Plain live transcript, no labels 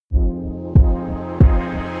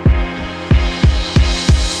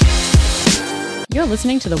You're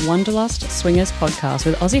listening to the Wanderlust Swingers podcast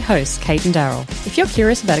with Aussie hosts Kate and Daryl. If you're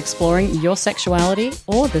curious about exploring your sexuality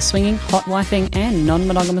or the swinging, hot wifing and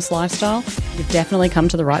non-monogamous lifestyle, you've definitely come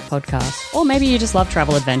to the right podcast. Or maybe you just love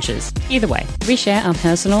travel adventures. Either way, we share our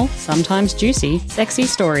personal, sometimes juicy, sexy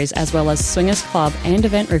stories as well as swingers club and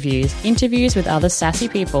event reviews, interviews with other sassy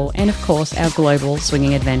people, and of course our global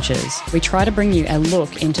swinging adventures. We try to bring you a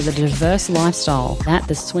look into the diverse lifestyle that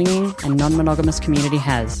the swinging and non-monogamous community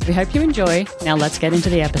has. We hope you enjoy. Now let's get into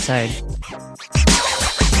the episode.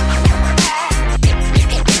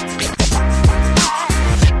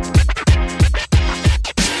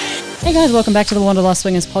 Hey guys, welcome back to the Wanderlust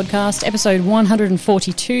Swingers podcast, episode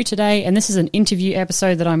 142 today, and this is an interview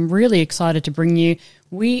episode that I'm really excited to bring you.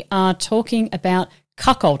 We are talking about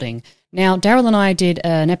cuckolding. Now, Daryl and I did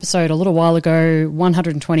an episode a little while ago,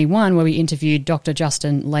 121, where we interviewed Dr.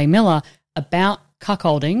 Justin Leigh Miller about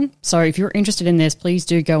cuckolding. So if you're interested in this, please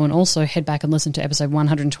do go and also head back and listen to episode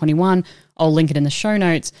 121. I'll link it in the show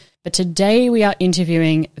notes. But today we are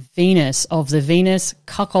interviewing Venus of the Venus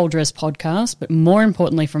Cuckoldress podcast, but more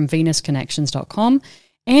importantly from venusconnections.com.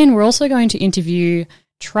 And we're also going to interview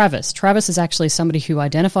Travis. Travis is actually somebody who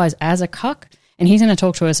identifies as a cuck, and he's going to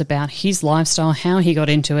talk to us about his lifestyle, how he got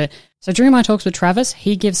into it. So during my talks with Travis,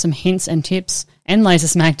 he gives some hints and tips and lays a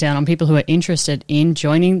smackdown on people who are interested in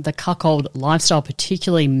joining the cuckold lifestyle,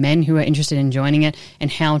 particularly men who are interested in joining it, and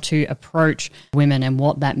how to approach women and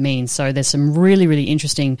what that means. So there's some really, really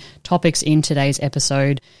interesting topics in today's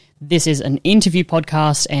episode. This is an interview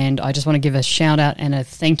podcast, and I just want to give a shout out and a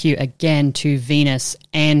thank you again to Venus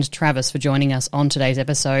and Travis for joining us on today's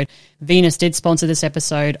episode. Venus did sponsor this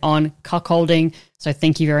episode on cuckolding, so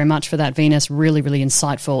thank you very much for that, Venus. Really, really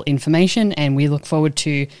insightful information, and we look forward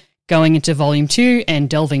to going into volume 2 and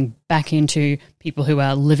delving back into people who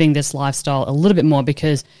are living this lifestyle a little bit more,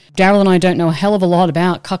 because Daryl and I don't know a hell of a lot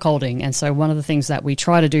about cuckolding, and so one of the things that we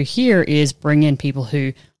try to do here is bring in people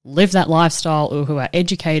who live that lifestyle or who are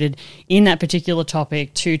educated in that particular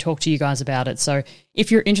topic to talk to you guys about it. So if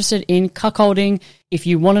you're interested in cuckolding, if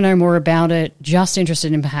you want to know more about it, just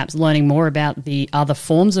interested in perhaps learning more about the other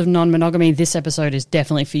forms of non-monogamy, this episode is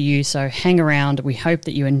definitely for you. So hang around. We hope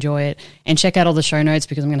that you enjoy it, and check out all the show notes,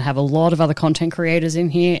 because I'm going to have a lot of other content creators in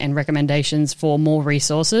here and recommendations for more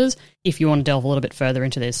resources if you want to delve a little bit further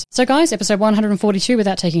into this. So guys, episode 142,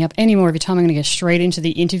 without taking up any more of your time, I'm going to get straight into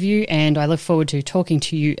the interview, and I look forward to talking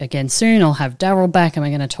to you again soon. I'll have Daryl back, and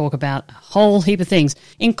we're going to talk about a whole heap of things,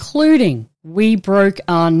 including we broke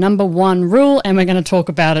our number 1 rule, and we're going to talk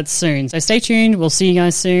about it soon. So stay tuned. We'll see you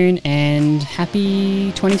guys soon, and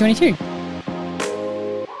happy 2022.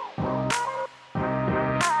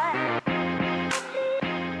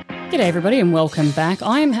 G'day everybody and welcome back.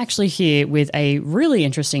 I'm actually here with a really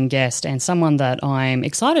interesting guest and someone that I'm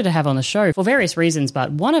excited to have on the show for various reasons, but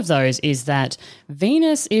one of those is that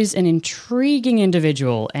Venus is an intriguing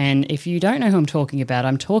individual, and if you don't know who I'm talking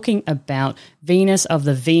about Venus of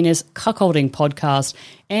the Venus Cuckolding podcast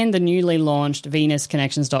and the newly launched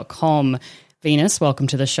venusconnections.com. Venus, welcome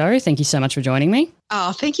to the show. Thank you so much for joining me.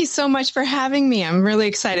 Oh, thank you so much for having me. I'm really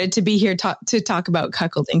excited to be here to talk about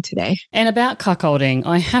cuckolding today. And about cuckolding,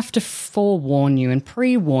 I have to forewarn you and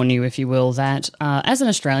pre-warn you, if you will, that as an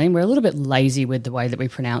Australian, we're a little bit lazy with the way that we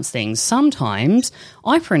pronounce things. Sometimes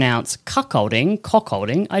I pronounce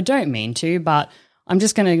cuckolding. I don't mean to, but I'm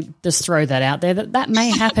just going to just throw that out there that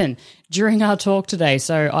may happen during our talk today.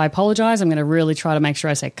 So I apologize. I'm going to really try to make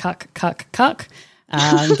sure I say cuck.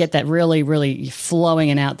 And get that really, really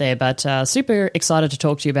flowing and out there. But super excited to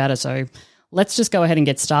talk to you about it. So let's just go ahead and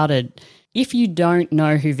get started. If you don't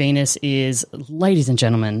know who Venus is, ladies and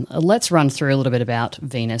gentlemen, let's run through a little bit about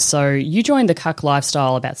Venus. So you joined the cuck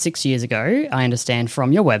lifestyle about 6 years ago, I understand,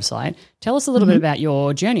 from your website. Tell us a little bit about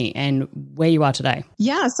your journey and where you are today.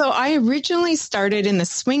 Yeah, so I originally started in the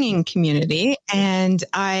swinging community, and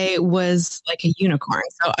I was like a unicorn.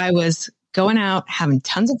 So I was going out, having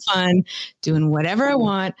tons of fun, doing whatever I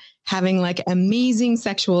want, having like amazing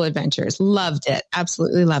sexual adventures. Loved it.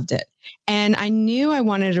 Absolutely loved it. And I knew I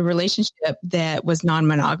wanted a relationship that was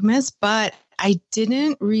non-monogamous, but I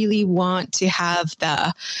didn't really want to have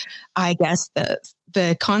the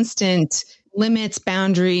constant limits,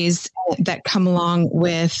 boundaries that come along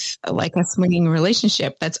with like a swinging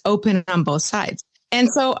relationship that's open on both sides. And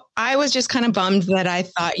so I was just kind of bummed that I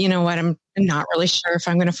thought, you know what, I'm not really sure if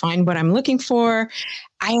I'm going to find what I'm looking for.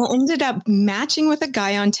 I ended up matching with a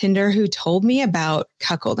guy on Tinder who told me about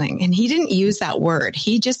cuckolding, and he didn't use that word.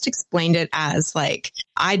 He just explained it as like,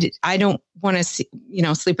 I don't want to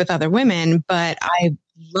sleep with other women, but I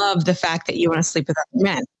love the fact that you want to sleep with other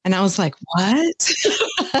men. And I was like, what?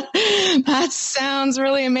 That sounds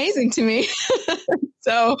really amazing to me.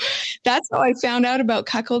 So that's how I found out about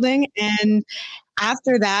cuckolding. And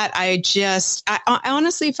after that, I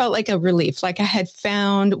honestly felt like a relief. Like I had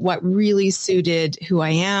found what really suited who I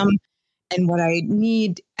am and what I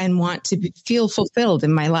need and want to feel fulfilled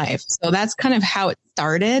in my life. So that's kind of how it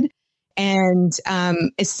started. And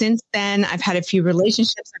since then, I've had a few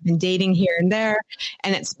relationships. I've been dating here and there,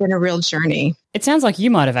 and it's been a real journey. It sounds like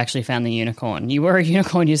you might have actually found the unicorn. You were a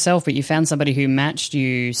unicorn yourself, but you found somebody who matched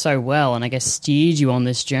you so well and I guess steered you on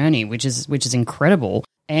this journey, which is incredible.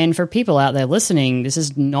 And for people out there listening, this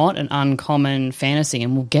is not an uncommon fantasy,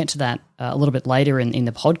 and we'll get to that a little bit later in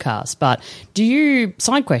the podcast. But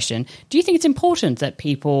side question, do you think it's important that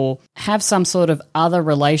people have some sort of other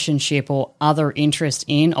relationship or other interest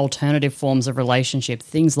in alternative forms of relationship,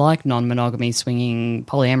 things like non-monogamy, swinging,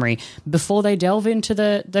 polyamory, before they delve into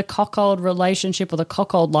the cuckold relationship or the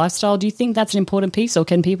cuckold lifestyle? Do you think that's an important piece, or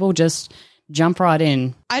can people just jump right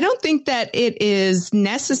in? I don't think that it is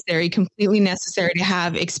completely necessary to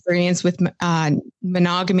have experience with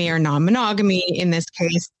monogamy or non-monogamy in this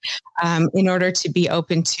case, in order to be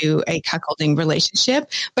open to a cuckolding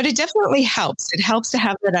relationship. But it definitely helps. It helps to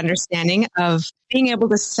have that understanding of being able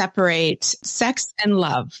to separate sex and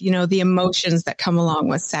love, the emotions that come along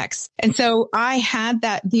with sex. And so I had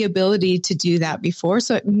the ability to do that before.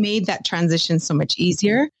 So it made that transition so much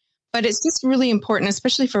easier. But it's just really important,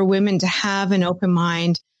 especially for women, to have an open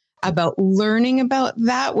mind about learning about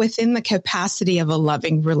that within the capacity of a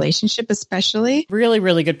loving relationship, especially. Really,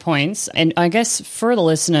 really good points. And I guess for the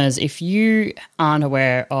listeners, if you aren't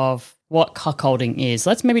aware of what cuckolding is,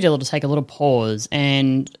 let's maybe take a little pause.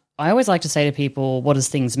 And I always like to say to people, what does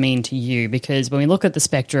things mean to you? Because when we look at the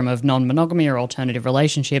spectrum of non-monogamy or alternative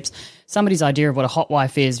relationships, somebody's idea of what a hot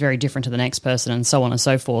wife is very different to the next person, and so on and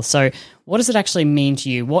so forth. So what does it actually mean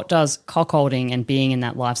to you? What does cuckolding and being in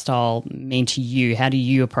that lifestyle mean to you? How do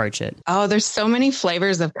you approach it? Oh, there's so many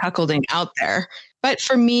flavors of cuckolding out there. But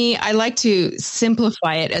for me, I like to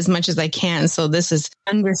simplify it as much as I can. So this is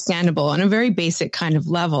understandable on a very basic kind of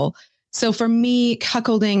level. So for me,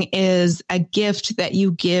 cuckolding is a gift that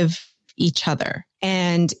you give each other.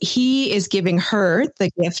 And he is giving her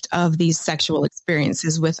the gift of these sexual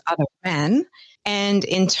experiences with other men. And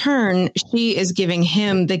in turn, she is giving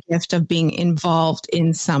him the gift of being involved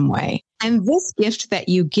in some way. And this gift that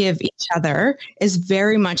you give each other is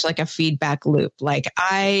very much like a feedback loop. Like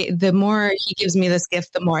the more he gives me this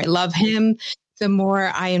gift, the more I love him. The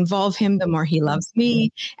more I involve him, the more he loves me.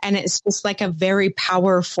 And it's just like a very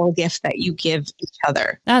powerful gift that you give each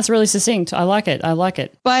other. That's really succinct. I like it.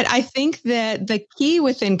 But I think that the key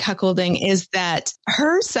within cuckolding is that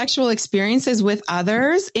her sexual experiences with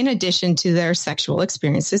others, in addition to their sexual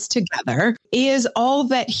experiences together, is all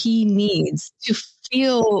that he needs to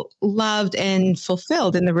feel loved and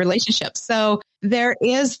fulfilled in the relationship. So there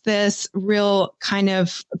is this real kind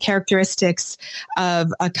of characteristics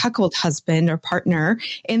of a cuckold husband or partner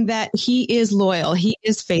in that he is loyal, he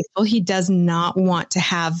is faithful, he does not want to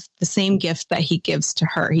have the same gift that he gives to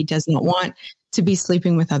her. He does not want to be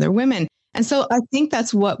sleeping with other women. And so I think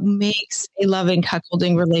that's what makes a loving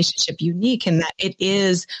cuckolding relationship unique, in that it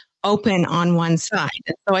is open on one side.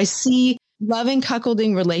 And so I see loving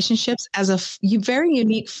cuckolding relationships as a very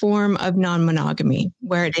unique form of non-monogamy,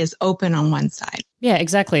 where it is open on one side. Yeah,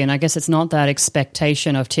 exactly. And I guess it's not that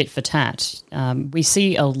expectation of tit for tat. We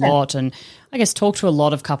see a lot, and I guess talk to a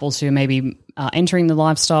lot of couples who may be entering the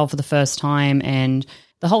lifestyle for the first time, and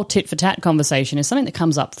the whole tit for tat conversation is something that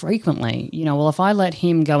comes up frequently. Well, if I let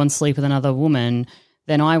him go and sleep with another woman,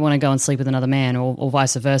 then I want to go and sleep with another man, or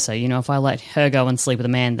vice versa. If I let her go and sleep with a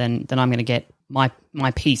man, then I'm going to get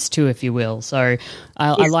my piece too, if you will. So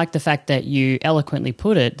I like the fact that you eloquently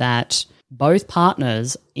put it, that both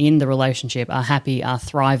partners in the relationship are happy, are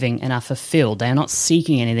thriving, and are fulfilled. They are not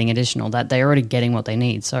seeking anything additional, that they're already getting what they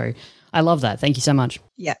need. So I love that. Thank you so much.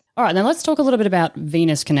 Yeah. All right, now let's talk a little bit about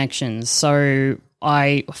Venus Connections. So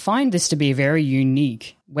I find this to be a very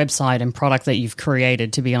unique website and product that you've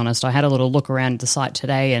created, to be honest. I had a little look around the site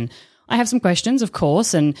today, and I have some questions, of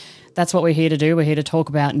course, and that's what we're here to do. We're here to talk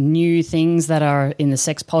about new things that are in the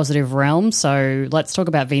sex positive realm. So let's talk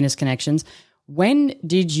about Venus Connections. When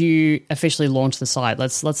did you officially launch the site?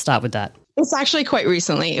 Let's start with that. It's actually quite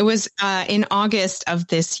recently. It was in August of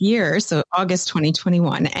this year, so August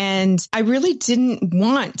 2021. And I really didn't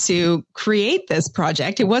want to create this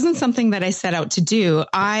project. It wasn't something that I set out to do.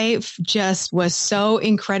 I just was so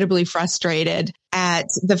incredibly frustrated at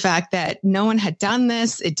the fact that no one had done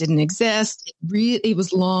this. It didn't exist. It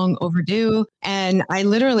was long overdue. And I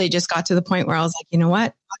literally just got to the point where I was like, you know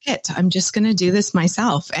what? Fuck it. I'm just going to do this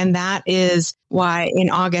myself. And that is why in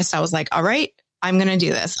August I was like, all right, I'm going to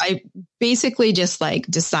do this. I basically just like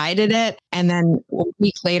decided it. And then a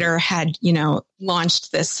week later had,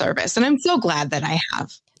 launched this service. And I'm so glad that I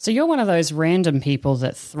have. So you're one of those random people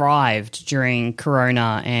that thrived during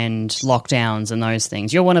Corona and lockdowns and those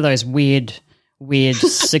things. You're one of those weird,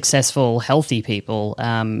 successful, healthy people.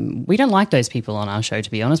 We don't like those people on our show, to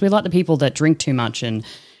be honest. We like the people that drink too much and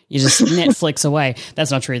you just Netflix away.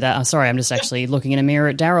 That's not true. Sorry, I'm just actually looking in a mirror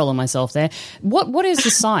at Daryl and myself there. What is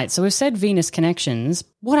the site? So we've said Venus Connections.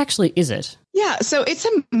 What actually is it? Yeah, so it's a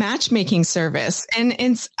matchmaking service, and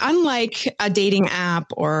it's unlike a dating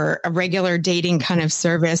app or a regular dating kind of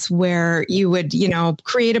service where you would,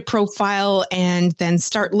 create a profile and then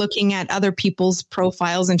start looking at other people's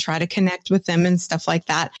profiles and try to connect with them and stuff like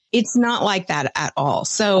that. It's not like that at all.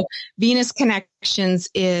 So Venus Connections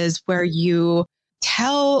is where you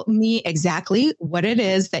tell me exactly what it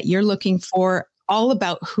is that you're looking for, all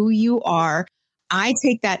about who you are. I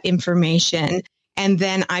take that information and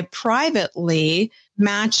then I privately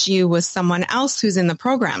match you with someone else who's in the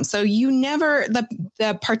program. So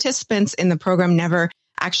the participants in the program never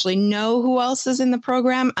actually know who else is in the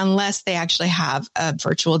program unless they actually have a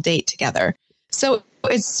virtual date together. So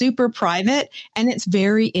it's super private and it's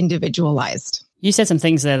very individualized. You said some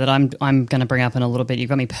things there that I'm going to bring up in a little bit. You've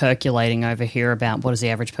got me percolating over here about what does the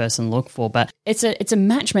average person look for. But it's a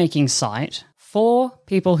matchmaking site for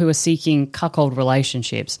people who are seeking cuckold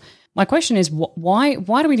relationships. My question is, why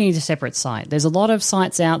do we need a separate site? There's a lot of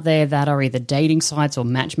sites out there that are either dating sites or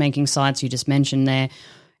matchmaking sites you just mentioned there.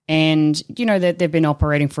 And, they've been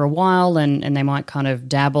operating for a while and they might kind of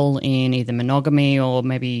dabble in either monogamy or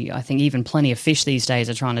maybe I think even Plenty of Fish these days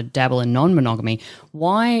are trying to dabble in non-monogamy.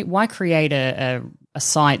 Why create a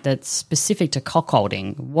site that's specific to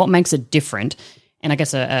cuckolding? What makes it different? And I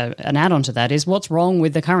guess an add-on to that is what's wrong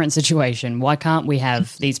with the current situation? Why can't we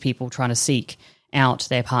have these people trying to seek out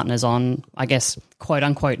their partners on, I guess,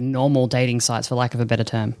 quote-unquote normal dating sites, for lack of a better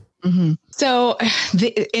term? Mm-hmm. So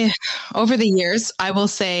over the years, I will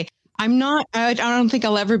say I don't think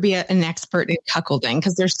I'll ever be an expert in cuckolding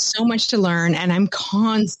because there's so much to learn and I'm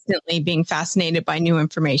constantly being fascinated by new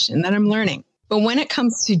information that I'm learning. But when it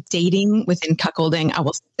comes to dating within cuckolding, I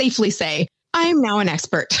will safely say I am now an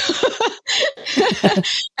expert.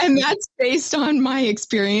 And that's based on my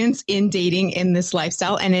experience in dating in this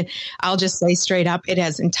lifestyle. And I'll just say straight up, it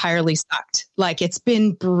has entirely sucked. Like it's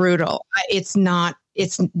been brutal. It's not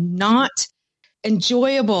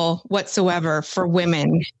enjoyable whatsoever for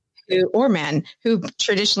women or men who've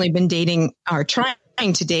traditionally been dating or trying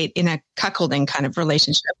to date in a cuckolding kind of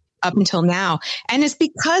relationship up until now. And it's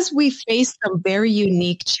because we face some very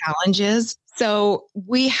unique challenges. So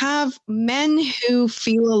we have men who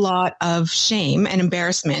feel a lot of shame and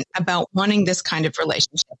embarrassment about wanting this kind of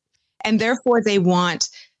relationship. And therefore they want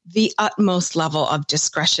the utmost level of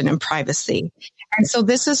discretion and privacy. And so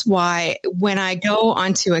this is why when I go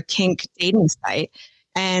onto a kink dating site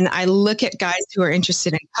and I look at guys who are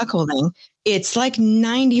interested in cuckolding, it's like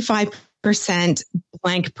 95%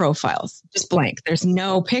 blank profiles, just blank. There's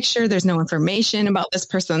no picture. There's no information about this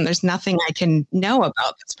person. There's nothing I can know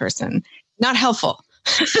about this person. Not helpful.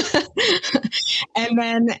 And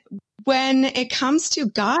then when it comes to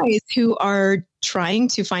guys who are trying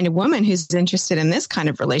to find a woman who's interested in this kind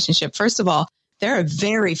of relationship, first of all, there are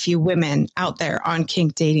very few women out there on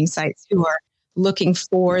kink dating sites who are looking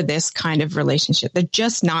for this kind of relationship. They're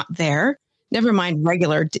just not there. Never mind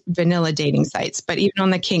regular vanilla dating sites, but even on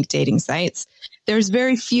the kink dating sites, there's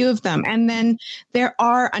very few of them. And then there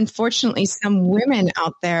are, unfortunately, some women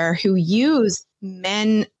out there who use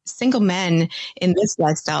single men in this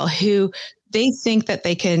lifestyle who they think that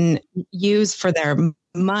they can use for their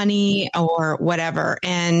money or whatever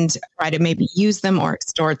and try to maybe use them or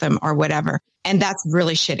extort them or whatever. And that's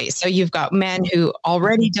really shitty. So you've got men who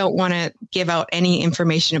already don't want to give out any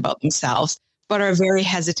information about themselves, but are very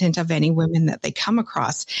hesitant of any women that they come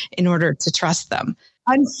across in order to trust them.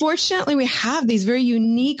 Unfortunately, we have these very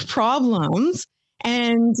unique problems.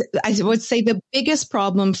 And I would say the biggest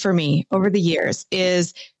problem for me over the years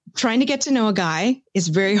is trying to get to know a guy is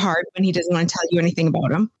very hard when he doesn't want to tell you anything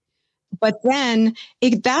about him. But then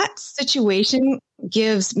that situation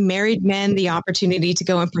gives married men the opportunity to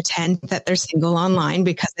go and pretend that they're single online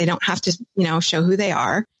because they don't have to, show who they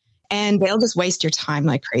are. And they'll just waste your time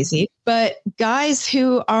like crazy. But guys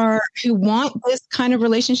who want this kind of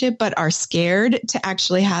relationship but are scared to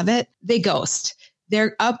actually have it, they ghost.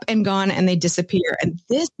 They're up and gone and they disappear. And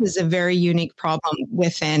this is a very unique problem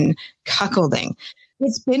within cuckolding.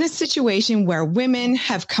 It's been a situation where women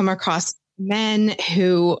have come across men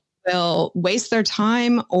who will waste their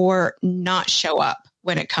time or not show up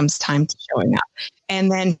when it comes time to showing up. And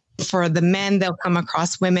then for the men, they'll come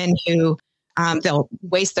across women who they'll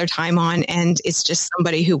waste their time on. And it's just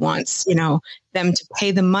somebody who wants, them to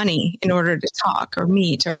pay the money in order to talk or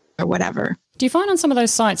meet or whatever. Do you find on some of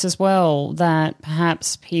those sites as well that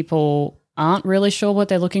perhaps people aren't really sure what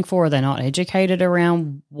they're looking for, or they're not educated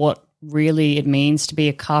around what really it means to be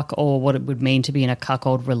a cuck or what it would mean to be in a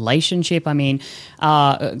cuckold relationship? I mean,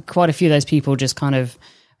 quite a few of those people just kind of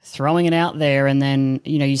throwing it out there, and then,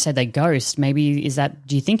 you said they ghost. Maybe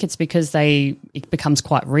do you think it's because it becomes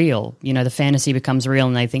quite real? The fantasy becomes real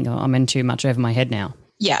and they think, oh, I'm in too much over my head now.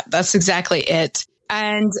 Yeah, that's exactly it.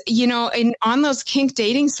 And, on those kink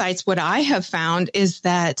dating sites, what I have found is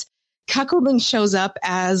that cuckolding shows up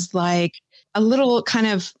as like a little kind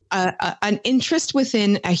of an interest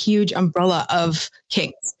within a huge umbrella of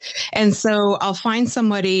kinks. And so I'll find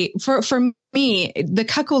somebody, for me, the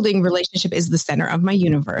cuckolding relationship is the center of my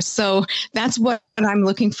universe. So that's what I'm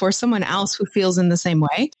looking for, someone else who feels in the same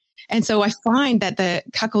way. And so I find that the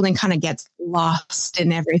cuckolding kind of gets lost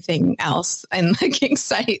in everything else and the kink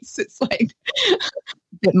sites. It's like a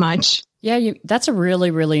bit much. Yeah, that's a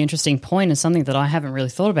really, really interesting point, and something that I haven't really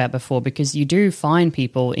thought about before, because you do find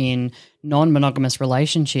people in non-monogamous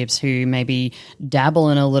relationships who maybe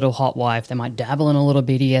dabble in a little hot wife, they might dabble in a little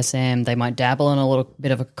BDSM, they might dabble in a little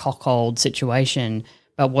bit of a cuckold situation.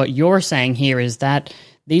 But what you're saying here is that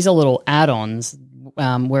these are little add-ons,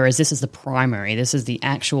 whereas this is the primary. This is the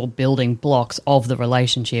actual building blocks of the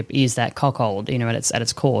relationship, is that cuckold, at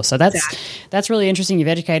its core. So that's really interesting. You've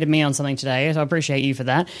educated me on something today, so I appreciate you for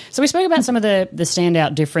that. So we spoke about some of the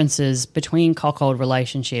standout differences between cuckold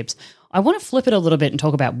relationships. I want to flip it a little bit and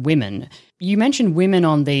talk about women. You mentioned women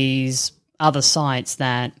on these other sites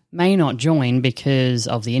that may not join because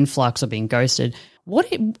of the influx of being ghosted.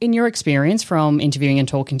 What, in your experience from interviewing and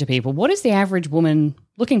talking to people, what is the average woman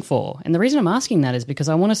looking for? And the reason I'm asking that is because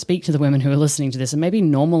I want to speak to the women who are listening to this and maybe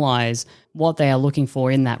normalize what they are looking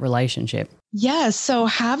for in that relationship. Yes. So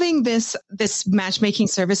having this matchmaking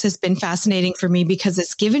service has been fascinating for me because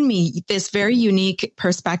it's given me this very unique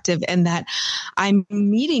perspective, in that I'm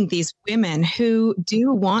meeting these women who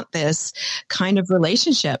do want this kind of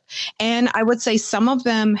relationship. And I would say some of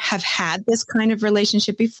them have had this kind of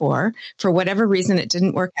relationship before. For whatever reason, it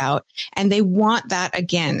didn't work out, and they want that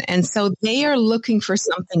again. And so they are looking for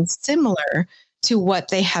something similar to what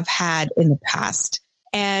they have had in the past.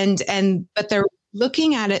 But they're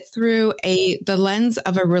looking at it through the lens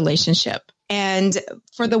of a relationship. And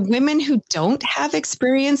for the women who don't have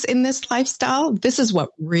experience in this lifestyle, this is what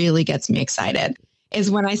really gets me excited,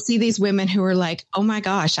 is when I see these women who are like, oh my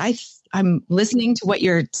gosh, I'm listening to what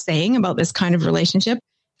you're saying about this kind of relationship,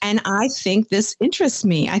 and I think this interests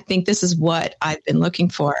me. I think this is what I've been looking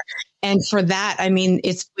for. And for that, I mean,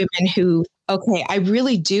 it's women who, okay, I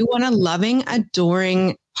really do want a loving,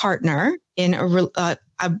 adoring partner in a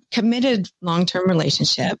committed long-term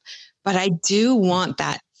relationship, but I do want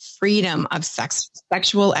that freedom of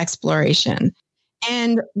sexual exploration.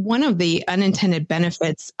 And one of the unintended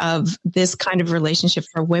benefits of this kind of relationship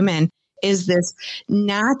for women is this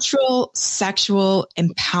natural sexual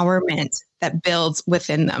empowerment that builds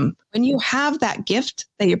within them. When you have that gift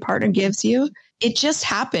that your partner gives you, it just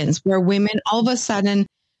happens where women all of a sudden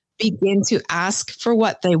begin to ask for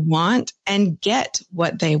what they want and get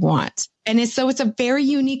what they want. And it's a very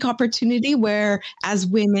unique opportunity where, as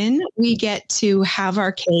women, we get to have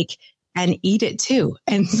our cake and eat it too.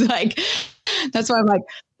 And that's why I'm like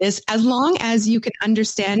this, as long as you can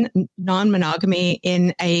understand non-monogamy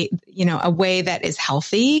in a way that is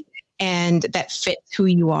healthy and that fits who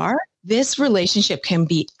you are, this relationship can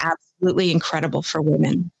be absolutely incredible for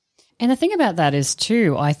women. And the thing about that is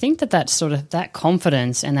too, I think that sort of that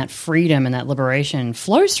confidence and that freedom and that liberation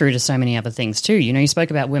flows through to so many other things too. You spoke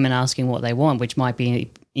about women asking what they want, which might be,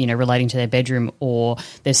 relating to their bedroom or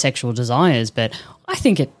their sexual desires. But I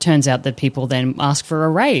think it turns out that people then ask for a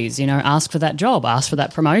raise, ask for that job, ask for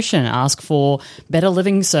that promotion, ask for better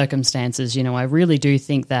living circumstances. I really do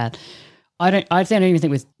think that I don't even think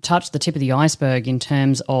we've touched the tip of the iceberg in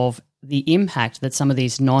terms of the impact that some of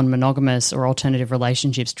these non-monogamous or alternative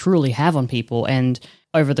relationships truly have on people, and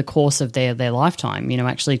over the course of their lifetime,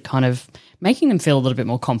 actually kind of making them feel a little bit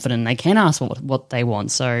more confident. They can ask what they want.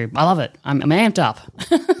 So I love it. I'm amped up.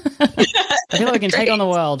 I feel like I can take on the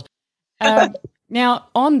world. Now,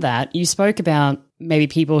 on that, you spoke about maybe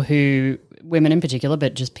people women in particular,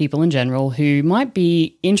 but just people in general who might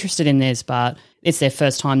be interested in this, but it's their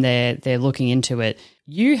first time they're looking into it.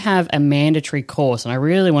 You have a mandatory course, and I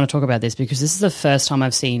really want to talk about this because this is the first time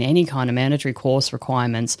I've seen any kind of mandatory course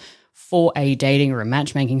requirements for a dating or a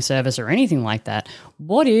matchmaking service or anything like that.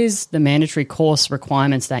 What is the mandatory course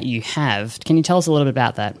requirements that you have? Can you tell us a little bit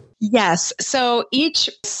about that? Yes. So each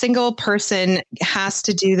single person has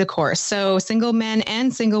to do the course. So single men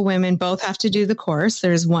and single women both have to do the course.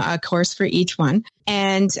 There's a course for each one.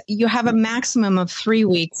 And you have a maximum of 3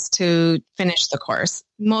 weeks to finish the course.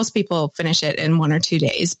 Most people finish it in 1 or 2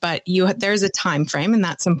 days, but there's a time frame, and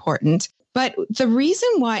that's important. But the reason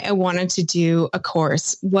why I wanted to do a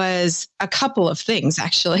course was a couple of things,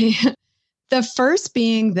 actually. The first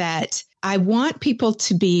being that I want people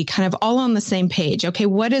to be kind of all on the same page. Okay,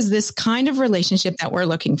 what is this kind of relationship that we're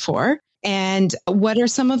looking for? And what are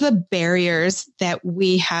some of the barriers that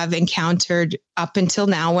we have encountered up until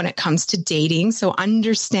now when it comes to dating? So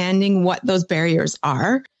understanding what those barriers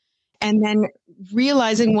are, and then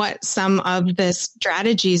realizing what some of the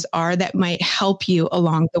strategies are that might help you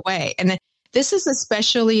along the way. And this is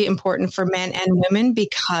especially important for men and women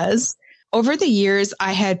because over the years,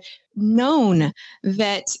 I had known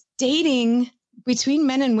that dating between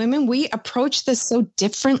men and women, we approach this so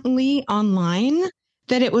differently online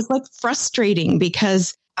that it was like frustrating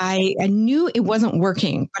because I knew it wasn't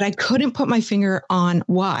working, but I couldn't put my finger on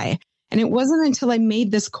why. And it wasn't until I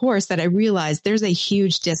made this course that I realized there's a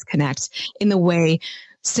huge disconnect in the way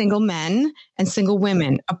single men and single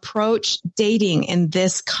women approach dating in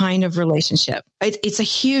this kind of relationship. It's a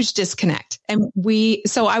huge disconnect. And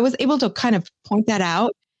so I was able to kind of point that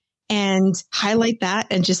out and highlight that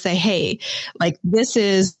and just say, hey, like this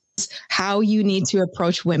is how you need to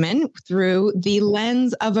approach women through the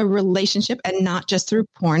lens of a relationship and not just through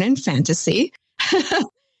porn and fantasy.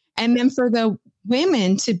 And then for the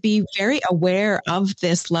women to be very aware of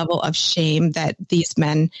this level of shame that these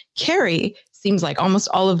men carry, seems like almost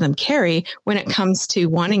all of them carry when it comes to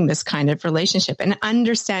wanting this kind of relationship and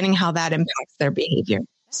understanding how that impacts their behavior.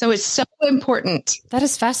 So it's so important. That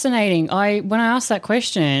is fascinating. When I asked that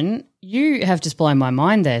question, you have just blown my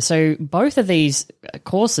mind there. So both of these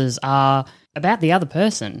courses are about the other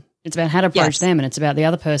person. It's about how to approach them, and it's about the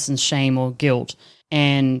other person's shame or guilt.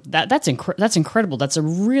 And that's incredible. That's a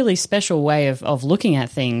really special way of looking at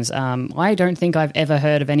things. I don't think I've ever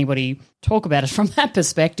heard of anybody talk about it from that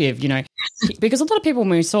perspective, because a lot of people,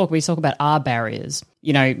 when we talk about our barriers.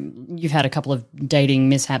 You've had a couple of dating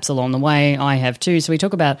mishaps along the way. I have too. So we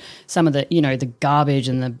talk about some of the, the garbage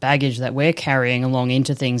and the baggage that we're carrying along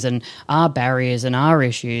into things and our barriers and our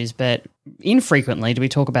issues, but infrequently do we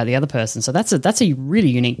talk about the other person. So that's a really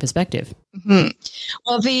unique perspective. Mm-hmm.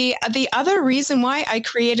 Well, the other reason why I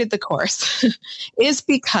created the course is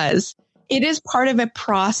because it is part of a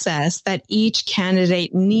process that each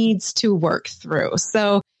candidate needs to work through.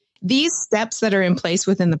 So these steps that are in place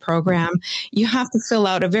within the program, you have to fill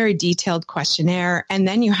out a very detailed questionnaire, and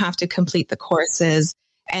then you have to complete the courses,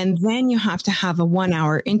 and then you have to have a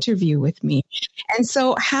 1-hour interview with me. And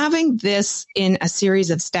so having this in a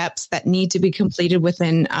series of steps that need to be completed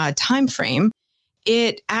within a time frame,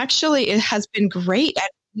 it has been great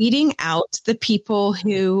at weeding out the people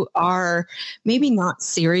who are maybe not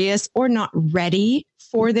serious or not ready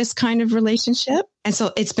for this kind of relationship. And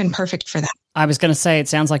so it's been perfect for that. I was going to say, it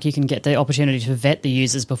sounds like you can get the opportunity to vet the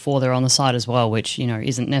users before they're on the site as well, which,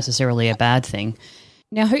 isn't necessarily a bad thing.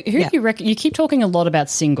 Now, who do you reckon? You keep talking a lot about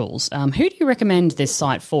singles. Who do you recommend this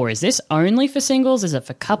site for? Is this only for singles? Is it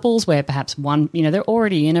for couples where perhaps one, they're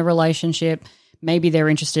already in a relationship? Maybe they're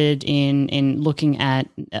interested in looking at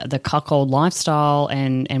the cuckold lifestyle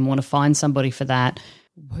and want to find somebody for that.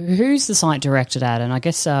 Who's the site directed at? And I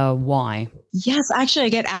guess why? Yes, actually, I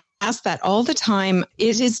get asked that all the time.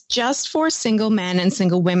 It is just for single men and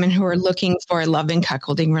single women who are looking for a loving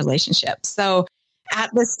cuckolding relationship. So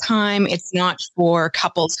at this time, it's not for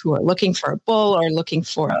couples who are looking for a bull or looking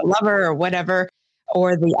for a lover or whatever,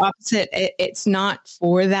 or the opposite. It's not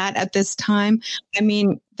for that at this time. I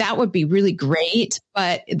mean, that would be really great,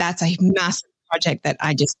 but that's a massive project that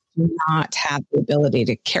I just do not have the ability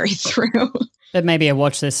to carry through. But maybe a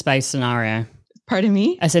watch this space scenario. Pardon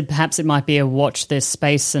me? I said perhaps it might be a watch this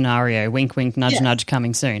space scenario. Wink, wink, nudge, nudge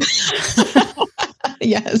coming soon.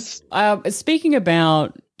 Yes. Speaking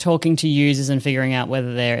about talking to users and figuring out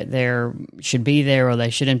whether they should be there or they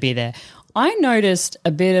shouldn't be there, I noticed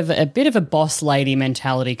a bit of a boss lady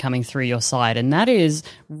mentality coming through your site, and that is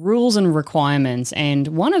rules and requirements. And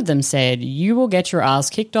one of them said you will get your ass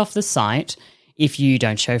kicked off the site if you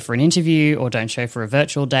don't show for an interview or don't show for a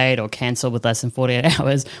virtual date or cancel with less than 48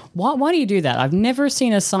 hours. Why do you do that? I've never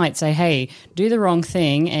seen a site say, hey, do the wrong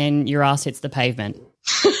thing and your ass hits the pavement.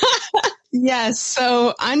 Yes.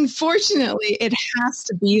 So unfortunately, it has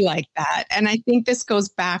to be like that. And I think this goes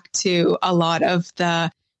back to a lot of the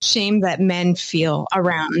shame that men feel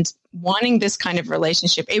around wanting this kind of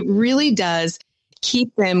relationship. It really does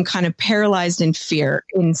keep them kind of paralyzed in fear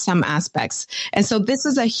in some aspects. And so this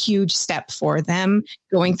is a huge step for them,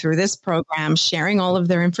 going through this program, sharing all of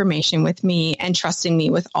their information with me and trusting me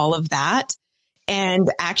with all of that,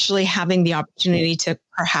 and actually having the opportunity to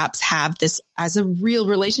perhaps have this as a real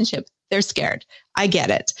relationship. They're scared. I get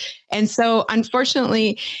it. And so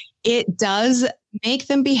unfortunately, it does make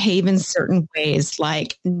them behave in certain ways,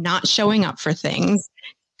 like not showing up for things,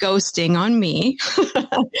 ghosting on me,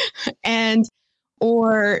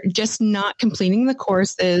 or just not completing the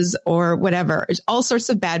courses or whatever. It's all sorts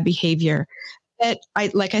of bad behavior that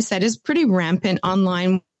like I said, is pretty rampant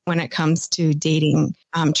online when it comes to dating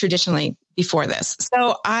traditionally before this.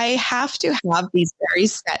 So I have to have these very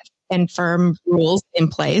set and firm rules in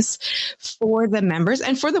place for the members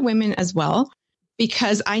and for the women as well,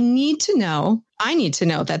 because I need to know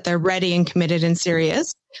that they're ready and committed and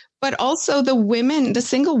serious. But also the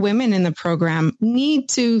single women in the program need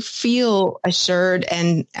to feel assured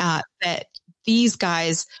and that these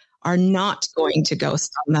guys are not going to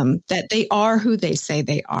ghost on them, that they are who they say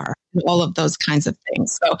they are, and all of those kinds of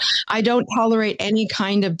things. So I don't tolerate any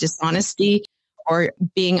kind of dishonesty or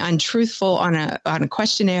being untruthful on a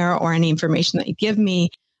questionnaire or any information that you give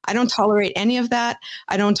me. I don't tolerate any of that.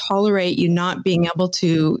 I don't tolerate you not being able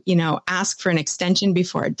to, ask for an extension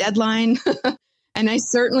before a deadline. And I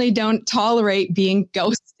certainly don't tolerate being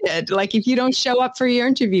ghosted. Like if you don't show up for your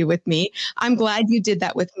interview with me, I'm glad you did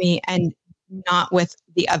that with me and not with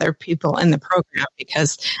the other people in the program,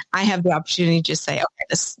 because I have the opportunity to just say,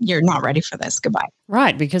 okay, you're not ready for this. Goodbye.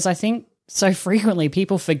 Right. Because I think so frequently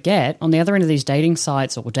people forget on the other end of these dating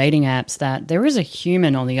sites or dating apps that there is a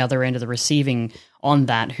human on the other end of the receiving on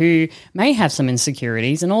that who may have some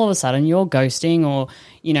insecurities, and all of a sudden you're ghosting, or,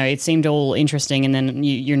 it seemed all interesting and then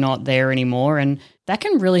you're not there anymore. And that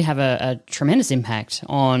can really have a tremendous impact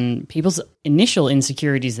on people's initial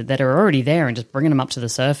insecurities that are already there and just bringing them up to the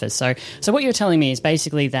surface. So what you're telling me is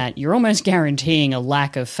basically that you're almost guaranteeing a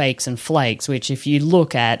lack of fakes and flakes, which if you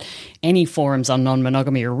look at any forums on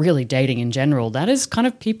non-monogamy or really dating in general, that is kind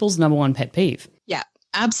of people's number one pet peeve. Yeah,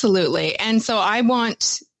 absolutely. And so I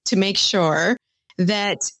want to make sure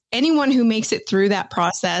that anyone who makes it through that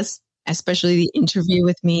process, especially the interview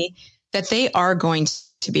with me, that they are going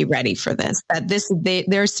to be ready for this, that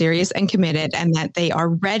they're serious and committed, and that they are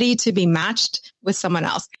ready to be matched with someone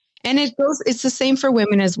else. And it's the same for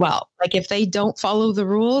women as well. Like if they don't follow the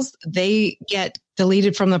rules, they get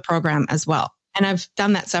deleted from the program as well. And I've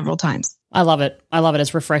done that several times. I love it.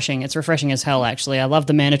 It's refreshing. It's refreshing as hell, actually. I love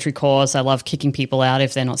the mandatory course. I love kicking people out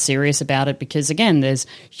if they're not serious about it, because, again, there's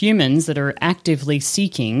humans that are actively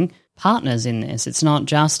seeking partners in this. It's not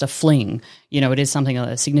just a fling. It is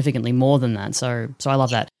something significantly more than that. So I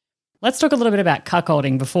love that. Let's talk a little bit about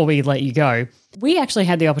cuckolding before we let you go. We actually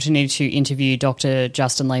had the opportunity to interview Dr.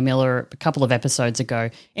 Justin Leigh Miller a couple of episodes ago,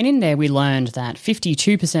 and in there we learned that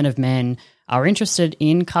 52% of men are interested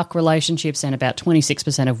in cuck relationships and about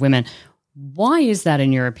 26% of women. Why is that,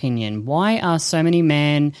 in your opinion? Why are so many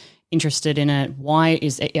men interested in it? I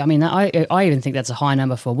even think that's a high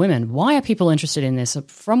number for women. Why are people interested in this?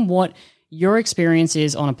 From what your experience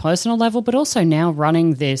is on a personal level, but also now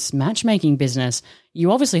running this matchmaking business,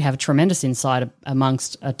 you obviously have tremendous insight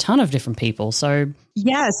amongst a ton of different people. So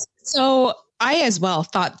yes. So I as well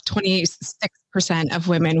thought 26% of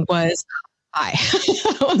women was high.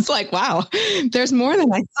 I was like, wow, there's more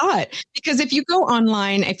than I thought. Because if you go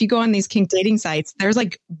online, if you go on these kink dating sites, there's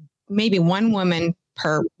like maybe one woman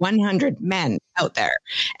per 100 men out there.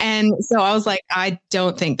 And so I was like, I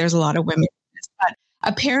don't think there's a lot of women. But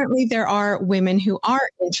apparently there are women who are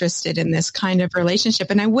interested in this kind of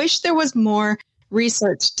relationship. And I wish there was more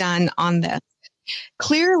research done on this.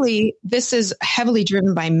 Clearly, this is heavily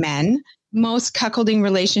driven by men. Most cuckolding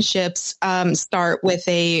relationships start with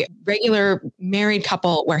a regular married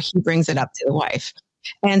couple where he brings it up to the wife.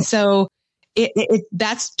 And so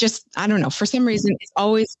that's just, I don't know, for some reason, it's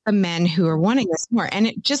always the men who are wanting this more. And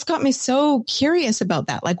it just got me so curious about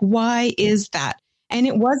that. Like, why is that? And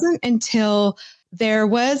it wasn't until there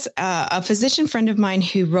was a physician friend of mine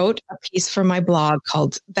who wrote a piece for my blog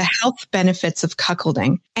called The Health Benefits of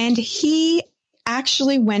Cuckolding. And he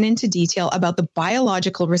actually went into detail about the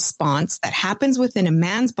biological response that happens within a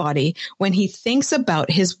man's body when he thinks about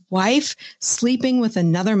his wife sleeping with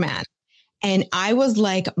another man. And I was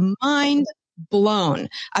like, mind blown.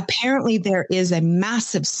 Apparently, there is a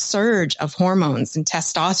massive surge of hormones and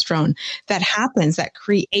testosterone that happens that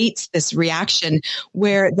creates this reaction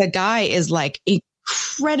where the guy is like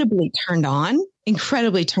incredibly turned on.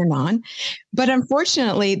 But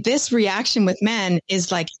unfortunately, this reaction with men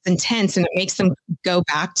is like intense, and it makes them go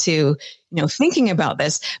back to, thinking about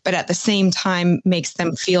this, but at the same time makes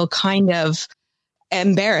them feel kind of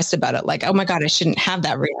embarrassed about it. Like, oh my God, I shouldn't have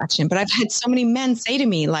that reaction. But I've had so many men say to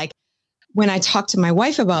me, like, when I talked to my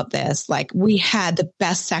wife about this, like, we had the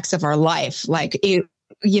best sex of our life. Like, I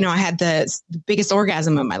had the biggest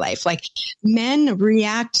orgasm of my life. Like, men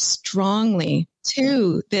react strongly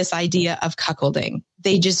to this idea of cuckolding.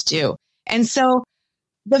 They just do. And so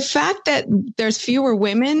the fact that there's fewer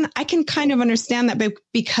women, I can kind of understand that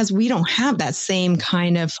because we don't have that same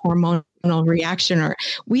kind of hormonal reaction, or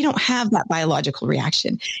we don't have that biological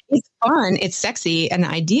reaction. It's fun. It's sexy, an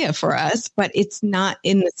idea for us, but it's not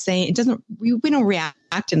in the same, we don't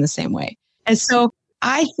react in the same way. And so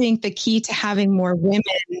I think the key to having more women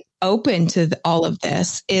open to all of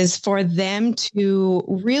this is for them to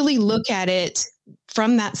really look at it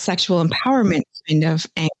from that sexual empowerment kind of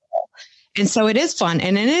angle. And so it is fun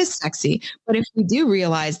and it is sexy. But if we do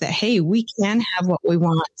realize that, hey, we can have what we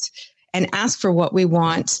want and ask for what we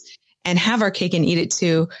want and have our cake and eat it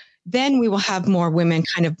too, then we will have more women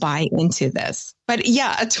kind of buy into this. But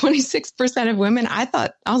yeah, 26% of women, I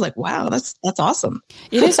was like, wow, that's awesome.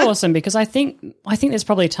 It is awesome because I think there's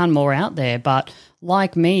probably a ton more out there. But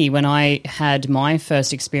like me, when I had my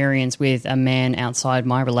first experience with a man outside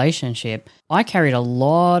my relationship, I carried a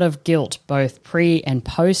lot of guilt both pre and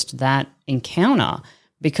post that encounter,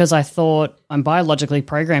 because I thought I'm biologically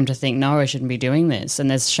programmed to think, no, I shouldn't be doing this. And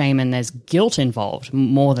there's shame and there's guilt involved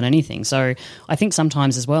more than anything. So I think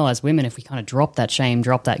sometimes as well as women, if we kind of drop that shame,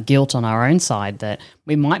 drop that guilt on our own side, that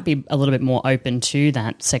we might be a little bit more open to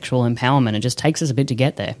that sexual empowerment. It just takes us a bit to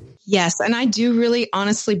get there. Yes. And I do really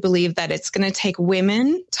honestly believe that it's going to take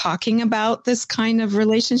women talking about this kind of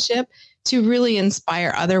relationship to really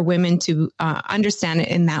inspire other women to understand it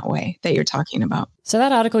in that way that you're talking about. So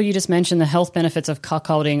that article you just mentioned, the health benefits of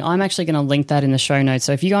cuckolding, I'm actually going to link that in the show notes.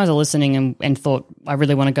 So if you guys are listening and thought, I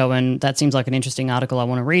really want to go and that seems like an interesting article, I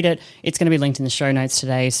want to read it, it's going to be linked in the show notes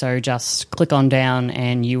today. So just click on down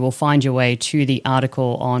and you will find your way to the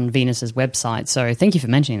article on Venus's website. So thank you for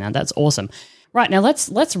mentioning that. That's awesome. Right, now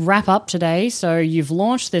let's wrap up today. So you've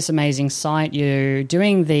launched this amazing site. You're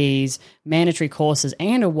doing these mandatory courses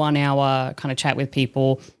and a 1 hour kind of chat with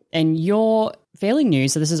people. And you're fairly new.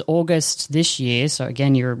 So this is August this year. So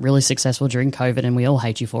again, you're really successful during COVID and we all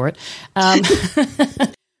hate you for it.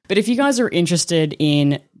 But if you guys are interested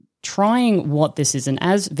in trying what this is, and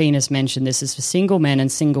as Venus mentioned, this is for single men and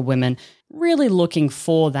single women really looking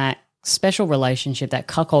for that special relationship, that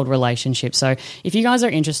cuckold relationship. So if you guys are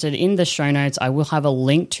interested, in the show notes, I will have a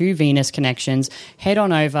link to Venus Connections. Head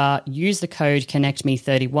on over, use the code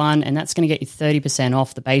ConnectMe31, and that's going to get you 30%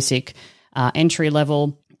 off the basic entry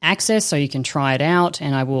level access so you can try it out.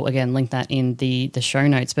 And I will, again, link that in the show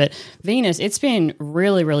notes. But Venus, it's been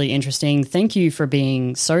really, really interesting. Thank you for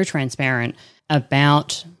being so transparent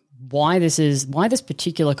about why this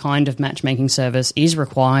particular kind of matchmaking service is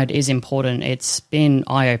required, is important. It's been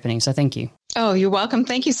eye-opening, so thank you. Oh, you're welcome.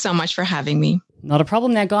 Thank you so much for having me. Not a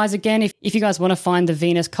problem. Now, guys, again, if you guys want to find the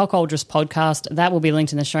Venus Cuckoldress podcast, that will be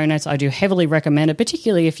linked in the show notes. I do heavily recommend it,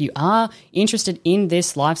 particularly if you are interested in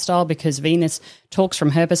this lifestyle, because Venus talks from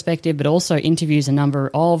her perspective, but also interviews a number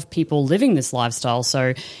of people living this lifestyle.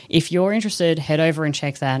 So if you're interested, head over and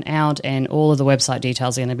check that out, and all of the website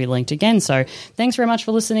details are going to be linked again. So thanks very much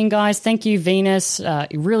for listening, guys. Thank you, Venus.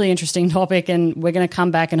 Really interesting topic, and we're going to come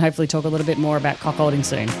back and hopefully talk a little bit more about cuckolding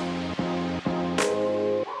soon.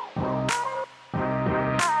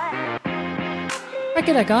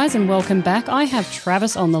 G'day guys, and welcome back. I have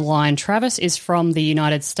Travis on the line. Travis is from the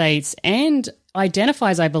United States and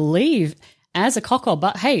identifies, I believe, as a cuckold.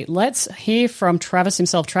 But hey, let's hear from Travis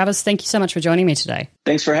himself. Travis, thank you so much for joining me today.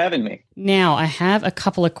 Thanks for having me. Now, I have a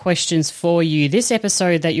couple of questions for you. This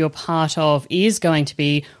episode that you're part of is going to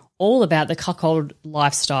be all about the cuckold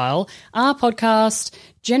lifestyle. Our podcast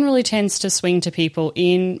generally tends to swing to people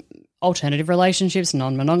in alternative relationships,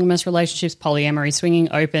 non-monogamous relationships, polyamory,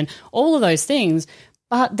 swinging, open, all of those things.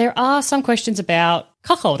 But there are some questions about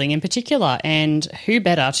cuckolding in particular, and who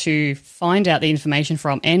better to find out the information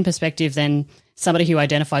from and perspective than somebody who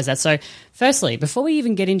identifies that. So firstly, before we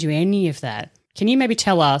even get into any of that, can you maybe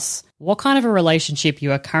tell us what kind of a relationship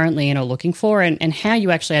you are currently in or looking for, and how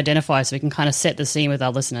you actually identify, so we can kind of set the scene with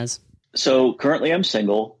our listeners? So currently I'm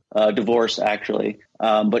single, divorced actually,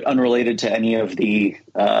 but unrelated to any of the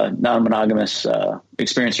non-monogamous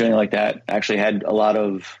experience or anything like that. Actually had a lot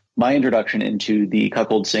of my introduction into the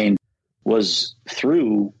cuckold scene was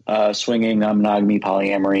through swinging, non-monogamy,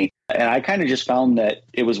 polyamory. And I kind of just found that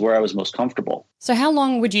it was where I was most comfortable. So how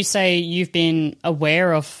long would you say you've been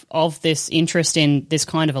aware of this interest in this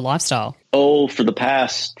kind of a lifestyle? Oh, for the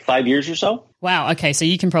past 5 years or so. Wow. Okay. So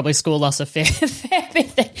you can probably school us a fair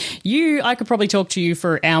bit. I could probably talk to you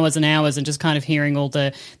for hours and hours and just kind of hearing all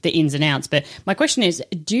the ins and outs. But my question is,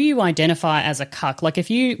 do you identify as a cuck? Like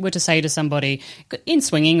if you were to say to somebody in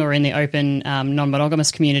swinging or in the open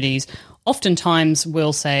non-monogamous communities, oftentimes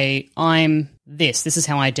we'll say, I'm this is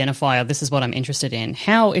how I identify, or this is what I'm interested in.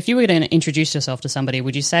 How, if you were going to introduce yourself to somebody,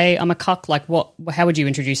 would you say I'm a cuck? Like how would you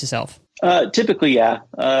introduce yourself? Typically, yeah.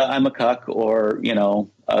 I'm a cuck, or,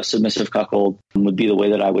 a submissive cuckold would be the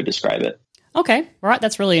way that I would describe it. Okay. All right.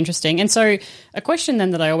 That's really interesting. And so a question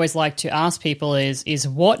then that I always like to ask people is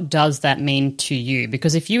what does that mean to you?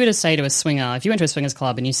 Because if you were to say to a swinger, if you went to a swingers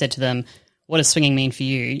club and you said to them, what does swinging mean for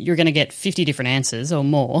you? You're going to get 50 different answers or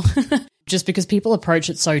more just because people approach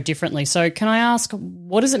it so differently. So can I ask,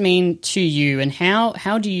 what does it mean to you, and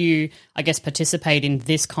how do you, I guess, participate in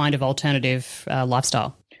this kind of alternative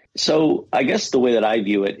lifestyle? So I guess the way that I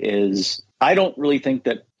view it is I don't really think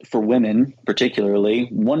that for women particularly,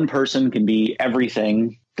 one person can be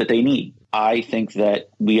everything that they need. I think that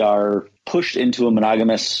we are pushed into a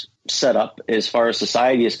monogamous setup as far as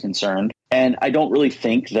society is concerned. And I don't really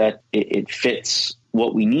think that it fits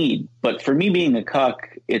what we need. But for me being a cuck,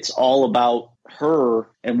 it's all about her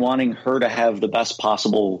and wanting her to have the best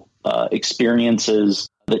possible experiences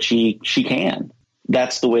that she can.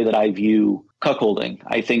 That's the way that I view cuckolding.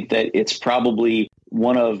 I think that it's probably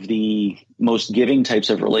one of the most giving types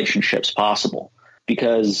of relationships possible,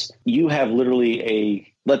 because you have literally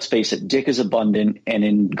let's face it, dick is abundant and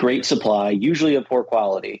in great supply, usually of poor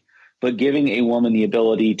quality. But giving a woman the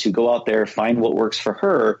ability to go out there, find what works for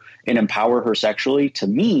her, and empower her sexually, to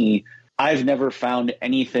me, I've never found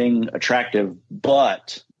anything attractive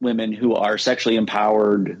but women who are sexually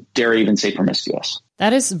empowered, dare even say promiscuous.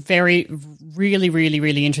 That is really, really,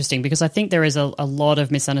 really interesting, because I think there is a lot of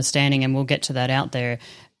misunderstanding, and we'll get to that out there,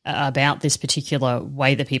 about this particular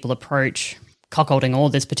way that people approach cuckolding or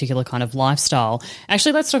this particular kind of lifestyle.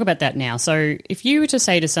 Actually, let's talk about that now. So if you were to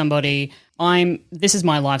say to somebody, this is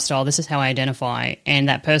my lifestyle, this is how I identify, and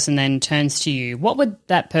that person then turns to you, what would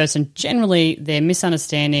that person, generally their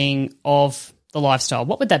misunderstanding of the lifestyle,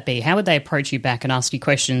 what would that be? How would they approach you back and ask you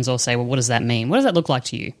questions, or say, well, what does that mean? What does that look like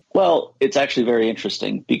to you? Well, it's actually very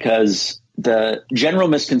interesting, because the general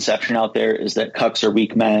misconception out there is that cucks are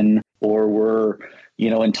weak men, or we're,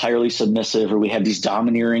 entirely submissive, or we have these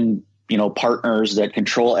domineering partners that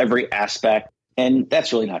control every aspect. And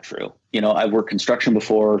that's really not true. I worked construction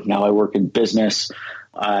before. Now I work in business.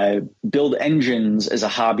 I build engines as a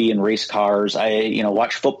hobby and race cars. I,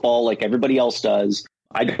 watch football like everybody else does.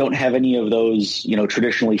 I don't have any of those,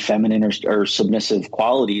 traditionally feminine or submissive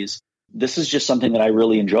qualities. This is just something that I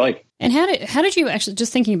really enjoy. And how did you actually,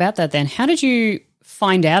 just thinking about that then, how did you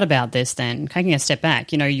find out about this then, taking a step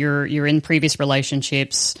back? You're in previous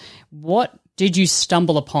relationships. What did you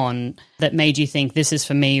stumble upon that made you think this is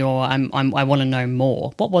for me, or I want to know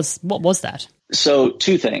more? What was that? So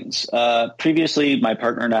two things. Previously, my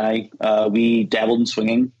partner and I, we dabbled in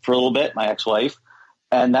swinging for a little bit, my ex-wife,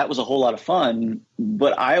 and that was a whole lot of fun.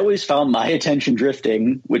 But I always found my attention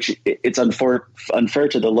drifting, which it's unfair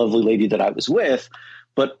to the lovely lady that I was with,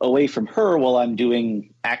 but away from her while I'm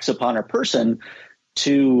doing acts upon her person,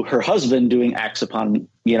 to her husband doing acts upon,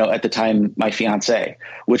 at the time, my fiance,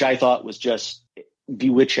 which I thought was just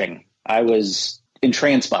bewitching. I was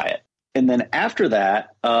entranced by it. And then after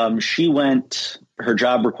that, her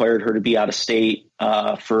job required her to be out of state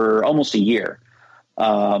for almost a year.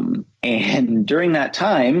 And during that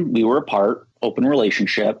time, we were apart, open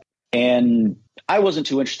relationship, and I wasn't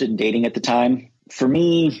too interested in dating at the time. For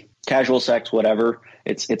me, casual sex, whatever.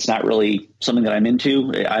 It's not really something that I'm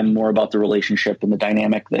into. I'm more about the relationship and the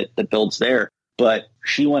dynamic that builds there. But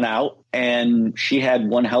she went out and she had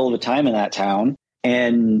one hell of a time in that town.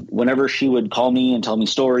 And whenever she would call me and tell me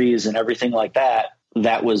stories and everything like that,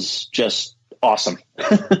 that was just awesome.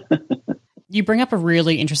 You bring up a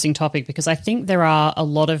really interesting topic, because I think there are a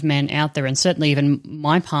lot of men out there, and certainly even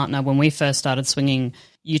my partner, when we first started swinging,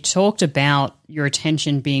 you talked about your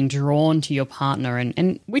attention being drawn to your partner,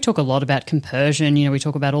 and we talk a lot about compersion, we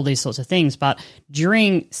talk about all these sorts of things, but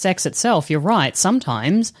during sex itself, you're right,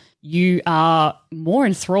 sometimes you are more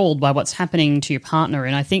enthralled by what's happening to your partner,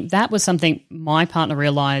 and I think that was something my partner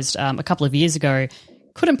realized a couple of years ago.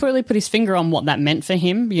 Couldn't really put his finger on what that meant for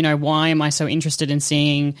him. Why am I so interested in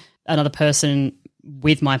seeing another person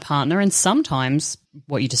with my partner? And sometimes,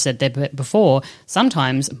 what you just said there before,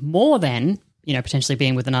 sometimes more than, potentially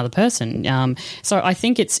being with another person. So I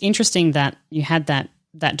think it's interesting that you had that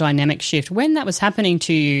dynamic shift. When that was happening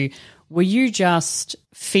to you, were you just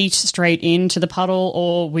feet straight into the puddle,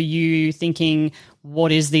 or were you thinking,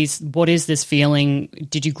 what is this feeling?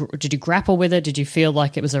 Did you grapple with it? Did you feel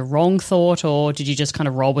like it was a wrong thought, or did you just kind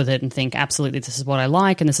of roll with it and think, absolutely, this is what I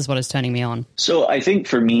like and this is what is turning me on? So I think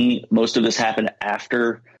for me, most of this happened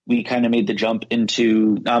after we kind of made the jump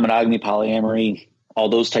into non-monogamy, polyamory, all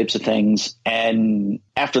those types of things. And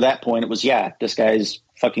after that point, it was, yeah, this guy's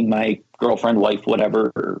fucking my girlfriend, wife,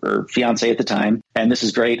 whatever, or fiance at the time. And this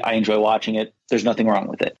is great. I enjoy watching it. There's nothing wrong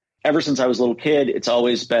with it. Ever since I was a little kid, it's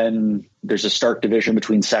always been, there's a stark division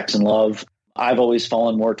between sex and love. I've always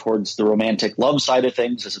fallen more towards the romantic love side of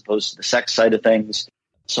things as opposed to the sex side of things.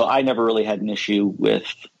 So I never really had an issue with,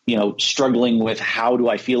 struggling with how do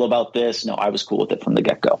I feel about this? No, I was cool with it from the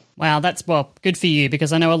get-go. Wow, that's, well, good for you,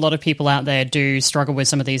 because I know a lot of people out there do struggle with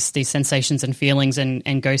some of these sensations and feelings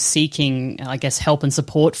and go seeking, I guess, help and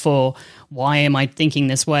support for, why am I thinking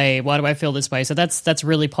this way? Why do I feel this way? So that's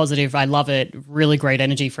really positive. I love it. Really great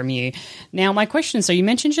energy from you. Now, my question, so you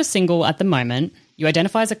mentioned you're single at the moment. You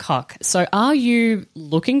identify as a cuck. So are you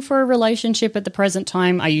looking for a relationship at the present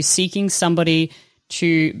time? Are you seeking somebody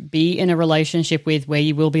to be in a relationship with where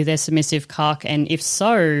you will be their submissive cuck? And if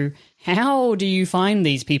so, how do you find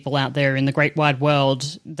these people out there in the great wide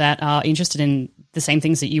world that are interested in the same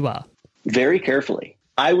things that you are? Very carefully.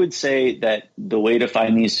 I would say that the way to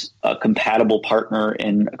find these compatible partner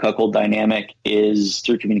in a cuckold dynamic is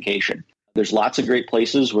through communication. There's lots of great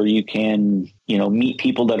places where you can, meet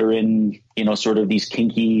people that are in, sort of these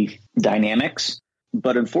kinky dynamics.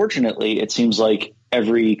 But unfortunately, it seems like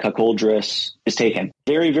every cuckoldress is taken.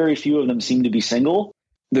 Very, very few of them seem to be single.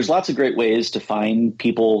 There's lots of great ways to find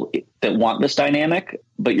people that want this dynamic,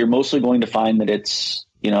 but you're mostly going to find that it's,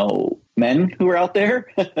 men who are out there,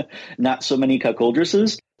 not so many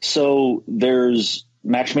cuckoldresses. So there's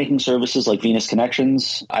matchmaking services like Venus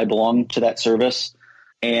Connections. I belong to that service.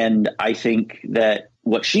 And I think that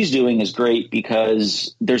what she's doing is great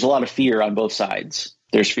because there's a lot of fear on both sides.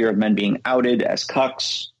 There's fear of men being outed as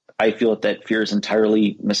cucks. I feel that fear is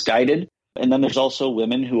entirely misguided. And then there's also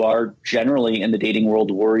women who are generally in the dating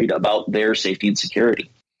world worried about their safety and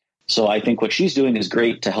security. So I think what she's doing is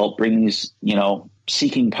great to help bring these,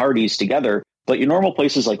 seeking parties together. But your normal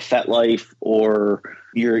places like FetLife or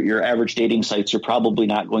your average dating sites, you're probably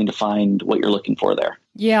not going to find what you're looking for there.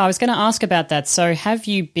 Yeah, I was going to ask about that. So have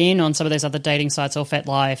you been on some of those other dating sites or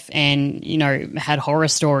FetLife and, had horror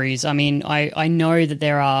stories? I mean, I know that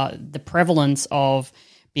there are the prevalence of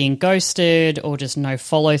being ghosted or just no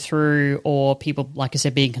follow through, or people, like I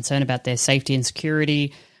said, being concerned about their safety and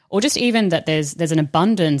security, or just even that there's an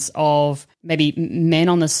abundance of maybe men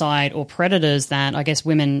on the side or predators that I guess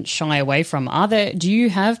women shy away from. Do you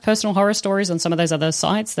have personal horror stories on some of those other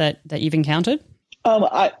sites that you've encountered?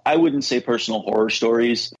 I wouldn't say personal horror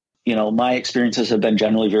stories. My experiences have been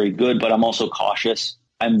generally very good, but I'm also cautious.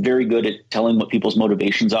 I'm very good at telling what people's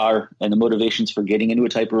motivations are, and the motivations for getting into a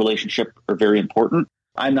type of relationship are very important.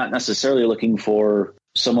 I'm not necessarily looking for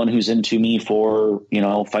someone who's into me for,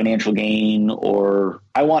 financial gain, or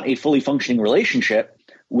I want a fully functioning relationship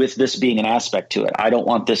with this being an aspect to it. I don't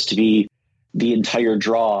want this to be the entire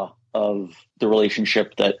draw of the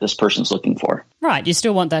relationship that this person's looking for. Right. You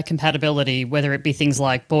still want that compatibility, whether it be things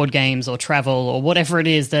like board games or travel or whatever it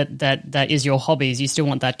is that is your hobbies. You still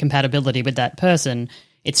want that compatibility with that person.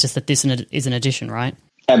 It's just that this is an addition, right?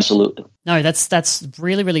 Absolutely. No, that's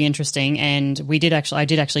really, really interesting. And I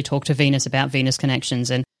did actually talk to Venus about Venus Connections.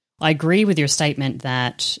 And I agree with your statement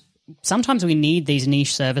that sometimes we need these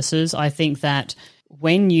niche services. I think that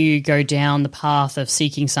when you go down the path of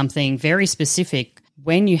seeking something very specific,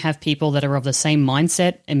 when you have people that are of the same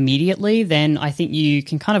mindset immediately, then I think you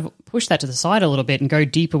can kind of push that to the side a little bit and go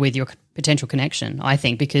deeper with your potential connection, I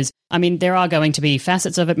think, because, there are going to be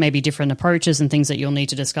facets of it, maybe different approaches and things that you'll need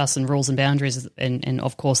to discuss and rules and boundaries and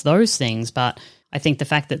of course, those things. But I think the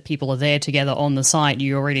fact that people are there together on the site,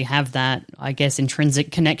 you already have that, I guess, intrinsic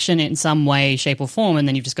connection in some way, shape or form, and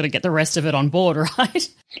then you've just got to get the rest of it on board, right?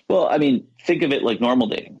 Well, think of it like normal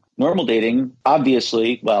dating. Normal dating,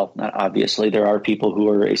 obviously, well, not obviously, there are people who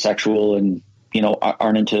are asexual and,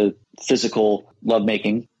 aren't into physical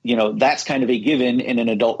lovemaking. That's kind of a given in an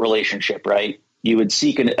adult relationship, right? You would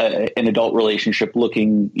seek an adult relationship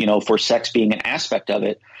looking, for sex being an aspect of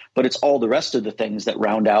it, but it's all the rest of the things that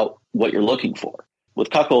round out what you're looking for. With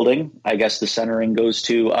cuckolding, I guess the centering goes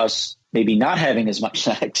to us maybe not having as much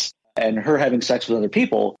sex and her having sex with other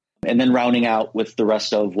people, and then rounding out with the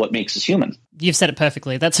rest of what makes us human. You've said it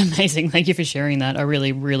perfectly. That's amazing. Thank you for sharing that. I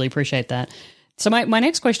really, really appreciate that. So my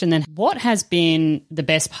next question then, what has been the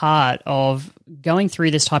best part of going through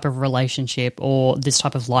this type of relationship or this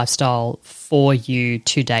type of lifestyle for you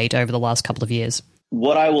to date over the last couple of years?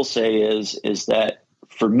 what I will say is that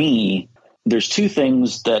for me, there's two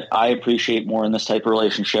things that I appreciate more in this type of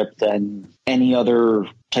relationship than any other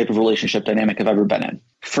type of relationship dynamic I've ever been in.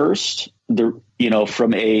 First,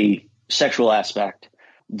 from a sexual aspect,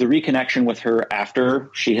 the reconnection with her after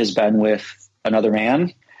she has been with another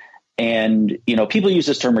man. And, people use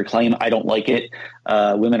this term reclaim. I don't like it.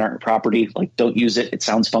 Women aren't property. Like, don't use it. It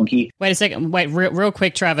sounds funky. Wait a second. Wait, real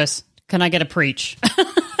quick, Travis. Can I get a preach?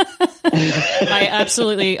 I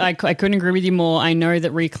couldn't agree with you more. I know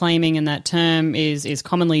that reclaiming and that term is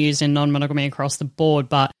commonly used in non-monogamy across the board,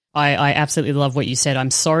 but I absolutely love what you said.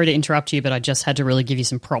 I'm sorry to interrupt you, but I just had to really give you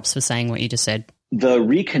some props for saying what you just said. The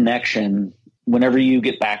reconnection, whenever you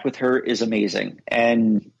get back with her, is amazing.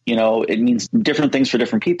 And, it means different things for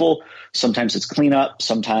different people. Sometimes it's cleanup.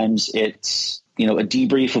 Sometimes it's, a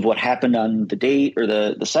debrief of what happened on the date or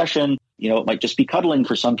the session. It might just be cuddling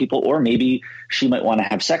for some people, or maybe she might want to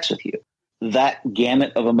have sex with you. That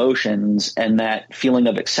gamut of emotions and that feeling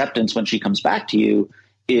of acceptance when she comes back to you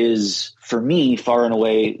is, for me, far and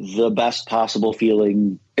away the best possible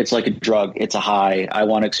feeling. It's like a drug. It's a high. I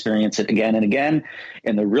want to experience it again and again.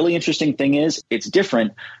 And the really interesting thing is it's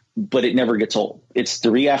different, but it never gets old. It's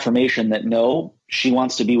the reaffirmation that, no, she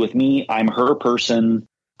wants to be with me. I'm her person.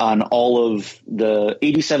 On all of the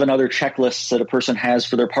 87 other checklists that a person has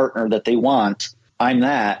for their partner that they want, I'm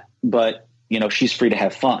that, but she's free to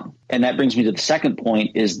have fun. And that brings me to the second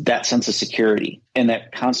point, is that sense of security and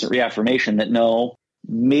that constant reaffirmation that, no,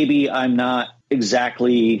 maybe I'm not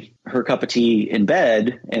exactly her cup of tea in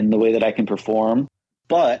bed in the way that I can perform,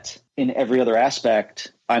 but in every other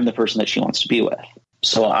aspect, I'm the person that she wants to be with.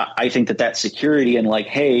 So I think that security and like,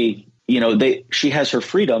 hey, she has her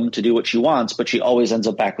freedom to do what she wants, but she always ends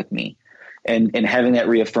up back with me. And having that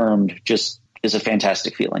reaffirmed just is a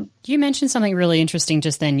fantastic feeling. You mentioned something really interesting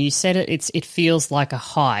just then. You said it feels like a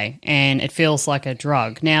high and it feels like a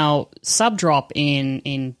drug. Now, sub-drop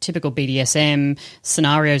in typical BDSM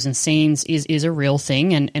scenarios and scenes is a real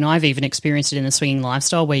thing. And I've even experienced it in the swinging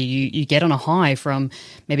lifestyle where you get on a high from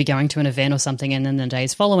maybe going to an event or something, and then the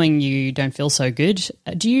days following you don't feel so good.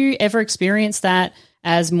 Do you ever experience that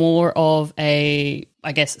as more of a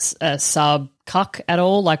sub cuck at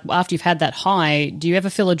all? Like, after you've had that high, do you ever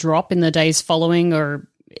feel a drop in the days following, or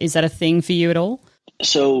is that a thing for you at all?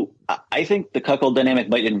 So I think the cuckold dynamic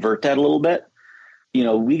might invert that a little bit.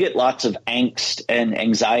 We get lots of angst and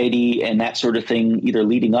anxiety and that sort of thing, either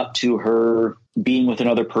leading up to her being with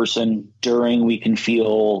another person. During, we can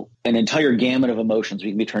feel an entire gamut of emotions. We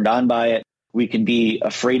can be turned on by it. We can be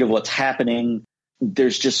afraid of what's happening.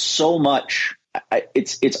 There's just so much.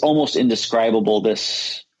 It's almost indescribable,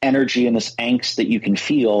 this energy and this angst that you can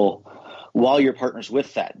feel while your partner's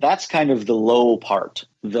with that. That's kind of the low part.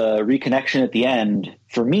 The reconnection at the end,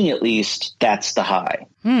 for me at least, that's the high.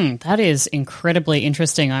 That is incredibly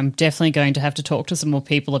interesting. I'm definitely going to have to talk to some more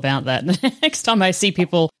people about that. The next time I see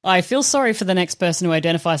people, I feel sorry for the next person who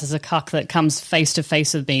identifies as a cuck that comes face to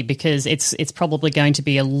face with me, because it's probably going to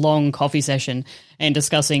be a long coffee session and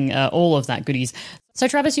discussing all of that goodies. So,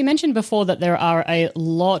 Travis, you mentioned before that there are a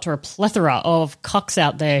lot or a plethora of cucks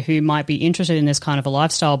out there who might be interested in this kind of a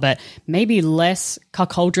lifestyle, but maybe less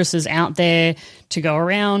cuckoldresses out there to go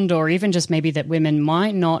around, or even just maybe that women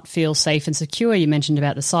might not feel safe and secure. You mentioned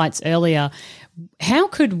about the sites earlier. How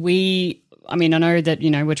could we, I know that,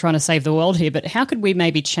 we're trying to save the world here, but how could we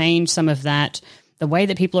maybe change some of that, the way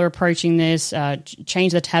that people are approaching this,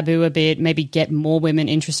 change the taboo a bit, maybe get more women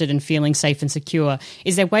interested in feeling safe and secure?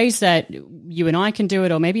 Is there ways that you and I can do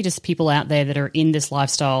it, or maybe just people out there that are in this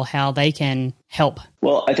lifestyle, how they can help?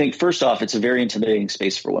 Well, I think first off, it's a very intimidating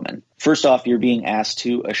space for women. First off, you're being asked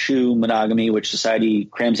to eschew monogamy, which society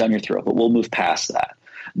crams down your throat, but we'll move past that.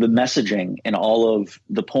 The messaging and all of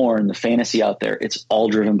the porn, the fantasy out there, it's all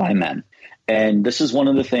driven by men. And this is one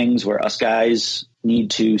of the things where us guys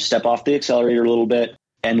need to step off the accelerator a little bit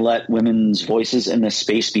and let women's voices in this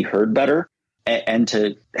space be heard better, and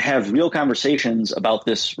to have real conversations about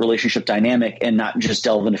this relationship dynamic and not just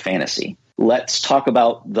delve into fantasy. Let's talk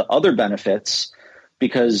about the other benefits,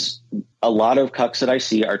 because a lot of cucks that I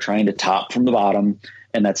see are trying to top from the bottom,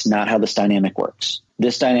 and that's not how this dynamic works.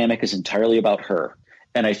 This dynamic is entirely about her.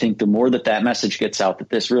 And I think the more that message gets out, that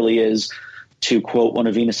this really is, to quote one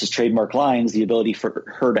of Venus's trademark lines, the ability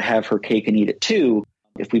for her to have her cake and eat it too.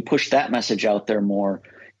 If we push that message out there more,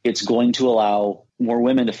 it's going to allow more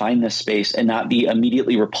women to find this space and not be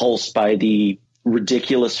immediately repulsed by the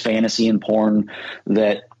ridiculous fantasy and porn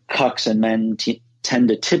that cucks and men tend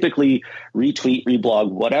to typically retweet,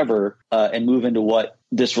 reblog, whatever, and move into what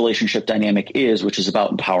this relationship dynamic is, which is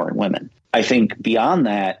about empowering women. I think beyond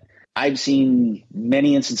that, I've seen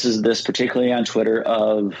many instances of this, particularly on Twitter,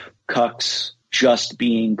 of cucks just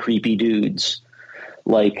being creepy dudes.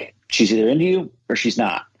 Like, she's either into you or she's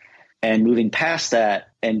not. And moving past that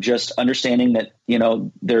and just understanding that,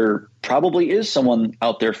 there probably is someone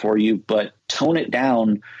out there for you, but tone it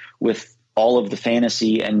down with all of the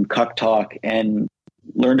fantasy and cuck talk and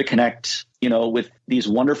learn to connect, with these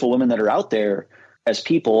wonderful women that are out there as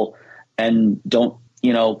people, and don't,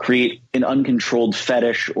 create an uncontrolled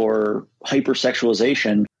fetish or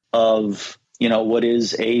hypersexualization of, what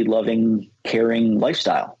is a loving, caring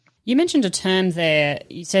lifestyle. You mentioned a term there.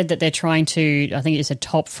 You said that they're trying to, I think you said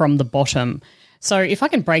top from the bottom. So if I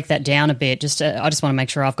can break that down a bit, I just want to make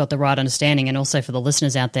sure I've got the right understanding, and also for the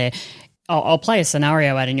listeners out there, I'll play a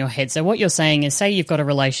scenario out in your head. So what you're saying is, say you've got a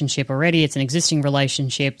relationship already, it's an existing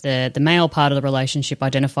relationship, the male part of the relationship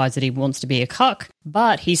identifies that he wants to be a cuck,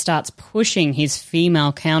 but he starts pushing his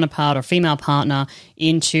female counterpart or female partner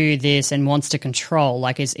into this and wants to control,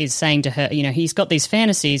 like is saying to her, he's got these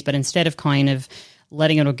fantasies, but instead of kind of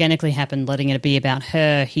letting it organically happen, letting it be about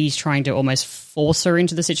her, he's trying to almost force her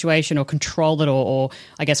into the situation or control it or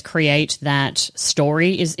I guess create that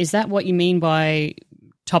story. Is that what you mean by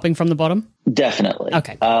topping from the bottom? Definitely.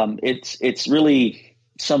 Okay. It's really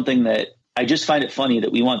something that I just find it funny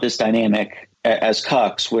that we want this dynamic as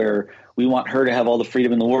cucks, where we want her to have all the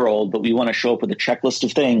freedom in the world, but we want to show up with a checklist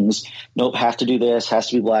of things. Nope, have to do this, has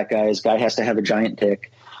to be black guys, guy has to have a giant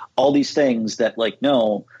dick. All these things that, like,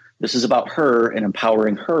 no, this is about her and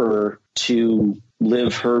empowering her to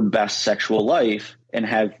live her best sexual life and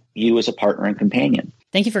have you as a partner and companion.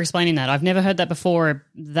 Thank you for explaining that. I've never heard that before.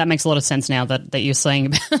 That makes a lot of sense now that you're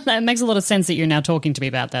saying that. Makes a lot of sense that you're now talking to me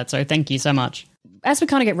about that. So thank you so much. As we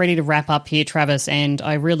kind of get ready to wrap up here, Travis, and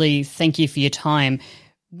I really thank you for your time.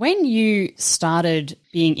 When you started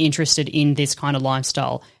being interested in this kind of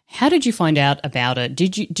lifestyle, how did you find out about it?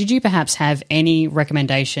 Did you perhaps have any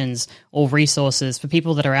recommendations or resources for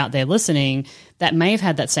people that are out there listening that may have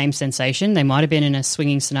had that same sensation? They might have been in a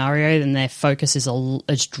swinging scenario and their focus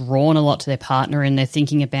is drawn a lot to their partner and they're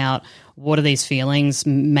thinking about, what are these feelings?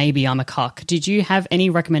 Maybe I'm a cuck. Did you have any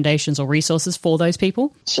recommendations or resources for those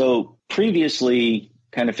people? So previously,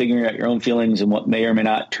 kind of figuring out your own feelings and what may or may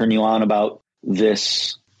not turn you on about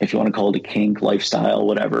this, if you want to call it a kink, lifestyle,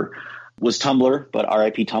 whatever, was Tumblr, but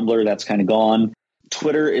RIP Tumblr, that's kind of gone.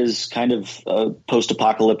 Twitter is kind of a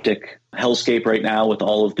post-apocalyptic hellscape right now with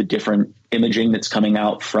all of the different imaging that's coming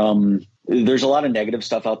out from, there's a lot of negative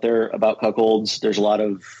stuff out there about cuckolds. There's a lot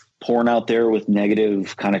of porn out there with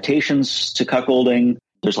negative connotations to cuckolding.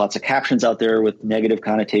 There's lots of captions out there with negative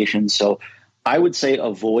connotations. So I would say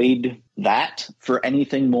avoid that for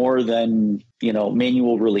anything more than,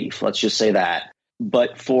 manual relief. Let's just say that.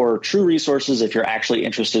 But for true resources, if you're actually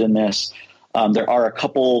interested in this, there are a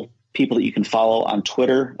couple people that you can follow on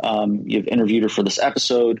Twitter. You've interviewed her for this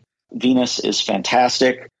episode. Venus is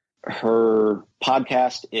fantastic. Her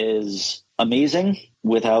podcast is amazing,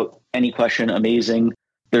 without any question, amazing.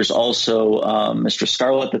 There's also Mr.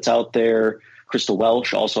 Scarlet that's out there. Crystal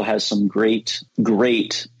Welch also has some great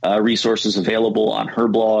resources available on her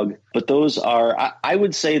blog. But those are, I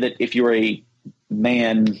would say that if you're a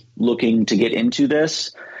man looking to get into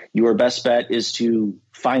this, your best bet is to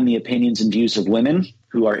find the opinions and views of women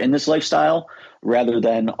who are in this lifestyle rather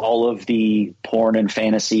than all of the porn and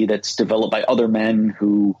fantasy that's developed by other men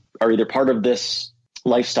who are either part of this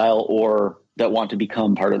lifestyle or that want to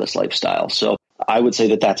become part of this lifestyle. So I would say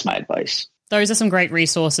that that's my advice. Those are some great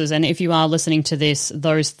resources, and if you are listening to this,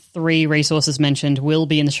 those 3 resources mentioned will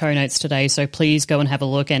be in the show notes today, so please go and have a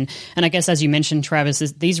look. And I guess as you mentioned, Travis,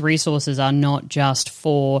 these resources are not just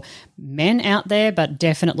for men out there, but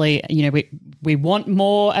definitely, we want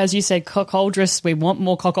more, as you said, cuckoldress. We want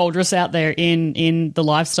more cuckoldress out there in the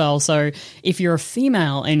lifestyle. So if you're a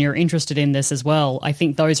female and you're interested in this as well, I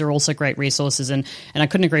think those are also great resources. And I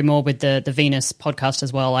couldn't agree more with the Venus podcast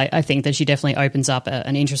as well. I think that she definitely opens up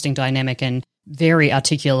an interesting dynamic and very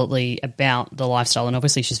articulately about the lifestyle, and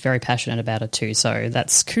obviously she's very passionate about it too, so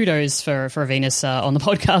that's kudos for Venus on the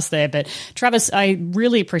podcast there. But Travis, I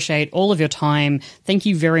really appreciate all of your time. Thank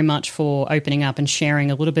you very much for opening up and sharing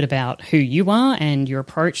a little bit about who you are and your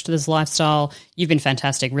approach to this lifestyle. You've been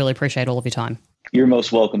fantastic. Really appreciate all of your time. You're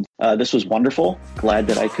most welcome. This was wonderful. Glad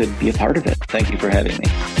that I could be a part of it. Thank you for having me.